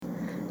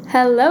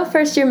Hello,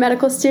 first-year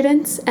medical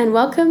students, and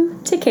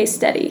welcome to Case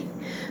Study.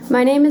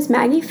 My name is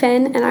Maggie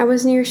Finn, and I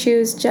was in your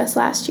shoes just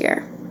last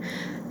year.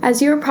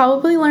 As you are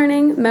probably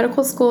learning,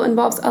 medical school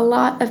involves a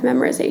lot of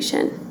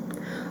memorization.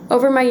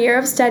 Over my year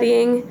of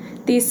studying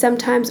these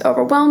sometimes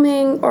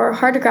overwhelming or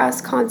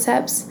hard-to-grasp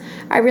concepts,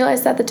 I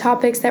realized that the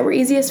topics that were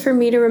easiest for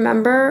me to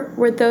remember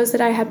were those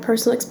that I had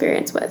personal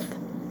experience with.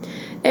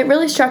 It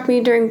really struck me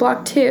during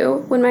Block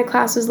 2 when my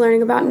class was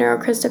learning about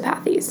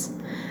neurocristopathies.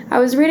 I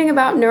was reading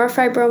about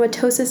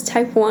neurofibromatosis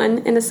type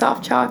 1 in a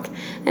soft chalk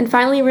and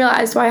finally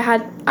realized why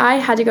I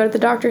had to go to the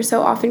doctor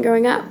so often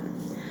growing up.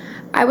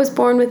 I was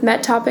born with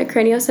metopic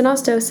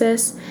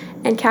craniosynostosis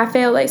and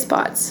cafe au lait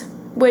spots,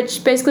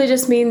 which basically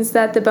just means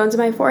that the bones of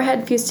my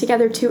forehead fused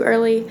together too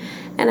early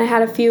and I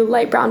had a few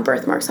light brown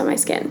birthmarks on my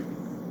skin.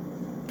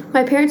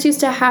 My parents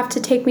used to have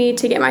to take me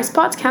to get my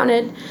spots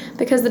counted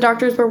because the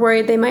doctors were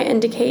worried they might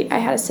indicate I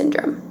had a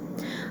syndrome.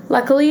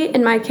 Luckily,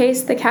 in my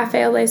case, the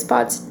cafe au lait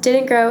spots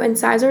didn't grow in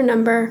size or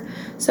number,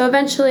 so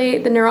eventually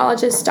the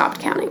neurologist stopped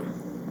counting.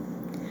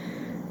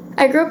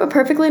 I grew up a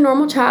perfectly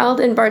normal child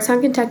in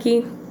Bardstown,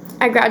 Kentucky.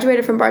 I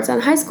graduated from Bardstown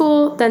High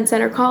School, then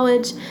Center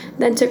College,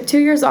 then took 2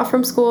 years off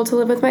from school to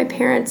live with my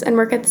parents and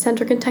work at the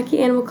Central Kentucky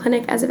Animal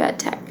Clinic as a vet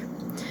tech.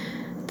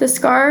 The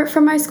scar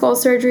from my skull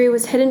surgery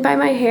was hidden by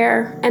my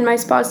hair, and my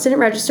spots didn't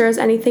register as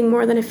anything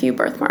more than a few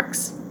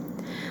birthmarks.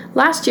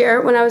 Last year,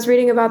 when I was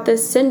reading about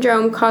this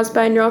syndrome caused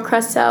by neural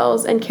crest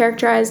cells and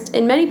characterized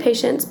in many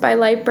patients by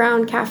light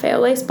brown cafe au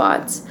lait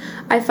spots,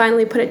 I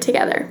finally put it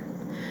together.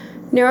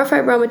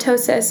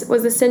 Neurofibromatosis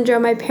was the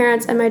syndrome my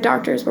parents and my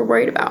doctors were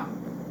worried about.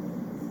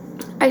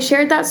 I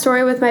shared that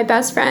story with my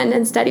best friend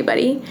and study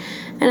buddy,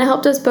 and it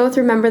helped us both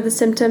remember the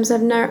symptoms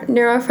of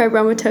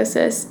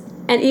neurofibromatosis,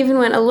 and even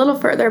went a little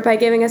further by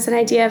giving us an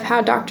idea of how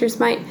doctors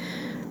might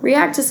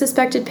react to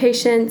suspected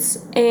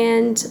patients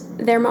and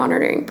their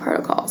monitoring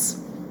protocols.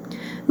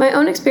 My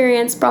own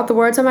experience brought the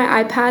words on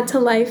my iPad to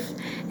life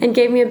and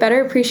gave me a better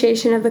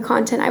appreciation of the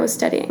content I was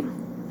studying.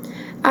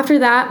 After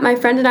that, my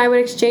friend and I would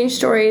exchange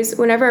stories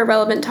whenever a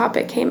relevant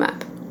topic came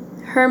up.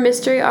 Her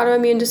mystery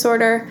autoimmune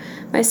disorder,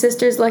 my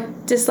sister's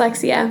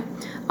dyslexia,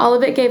 all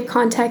of it gave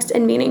context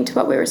and meaning to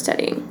what we were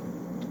studying.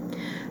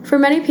 For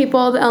many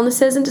people, the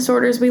illnesses and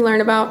disorders we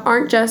learn about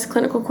aren't just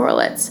clinical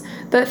correlates,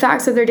 but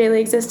facts of their daily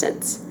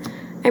existence.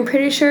 I'm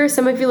pretty sure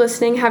some of you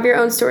listening have your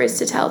own stories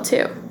to tell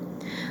too.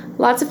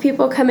 Lots of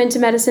people come into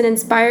medicine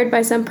inspired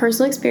by some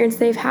personal experience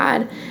they've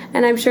had,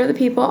 and I'm sure the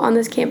people on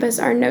this campus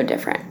are no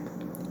different.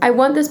 I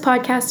want this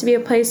podcast to be a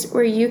place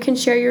where you can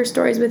share your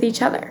stories with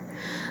each other.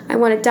 I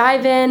want to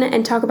dive in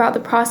and talk about the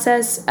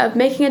process of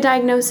making a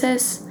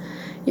diagnosis,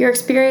 your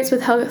experience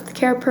with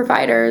healthcare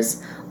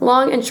providers,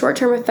 long and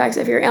short-term effects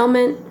of your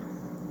ailment,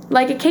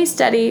 like a case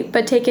study,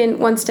 but taken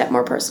one step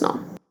more personal.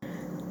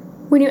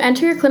 When you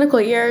enter your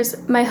clinical years,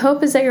 my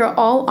hope is that you're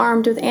all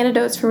armed with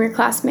anecdotes from your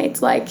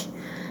classmates like,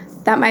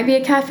 that might be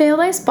a cafe au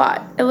lait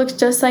spot. It looks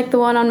just like the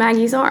one on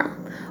Maggie's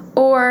arm.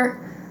 Or,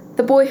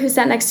 the boy who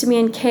sat next to me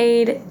in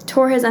Cade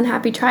tore his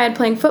unhappy triad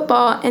playing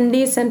football, and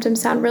these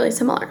symptoms sound really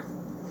similar.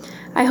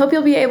 I hope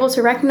you'll be able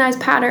to recognize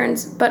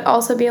patterns, but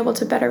also be able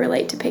to better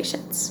relate to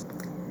patients.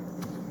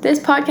 This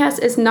podcast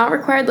is not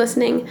required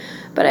listening,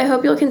 but I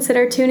hope you'll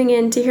consider tuning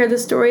in to hear the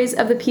stories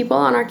of the people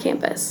on our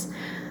campus.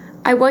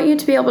 I want you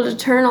to be able to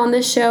turn on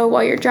this show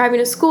while you're driving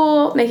to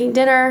school, making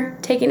dinner,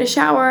 taking a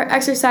shower,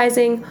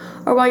 exercising,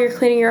 or while you're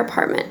cleaning your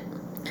apartment.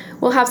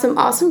 We'll have some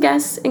awesome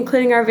guests,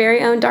 including our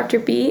very own Dr.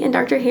 B and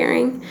Dr.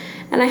 Herring,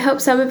 and I hope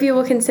some of you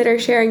will consider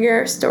sharing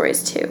your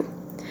stories too.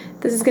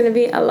 This is going to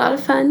be a lot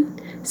of fun,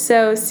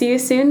 so see you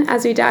soon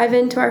as we dive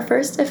into our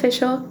first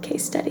official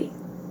case study.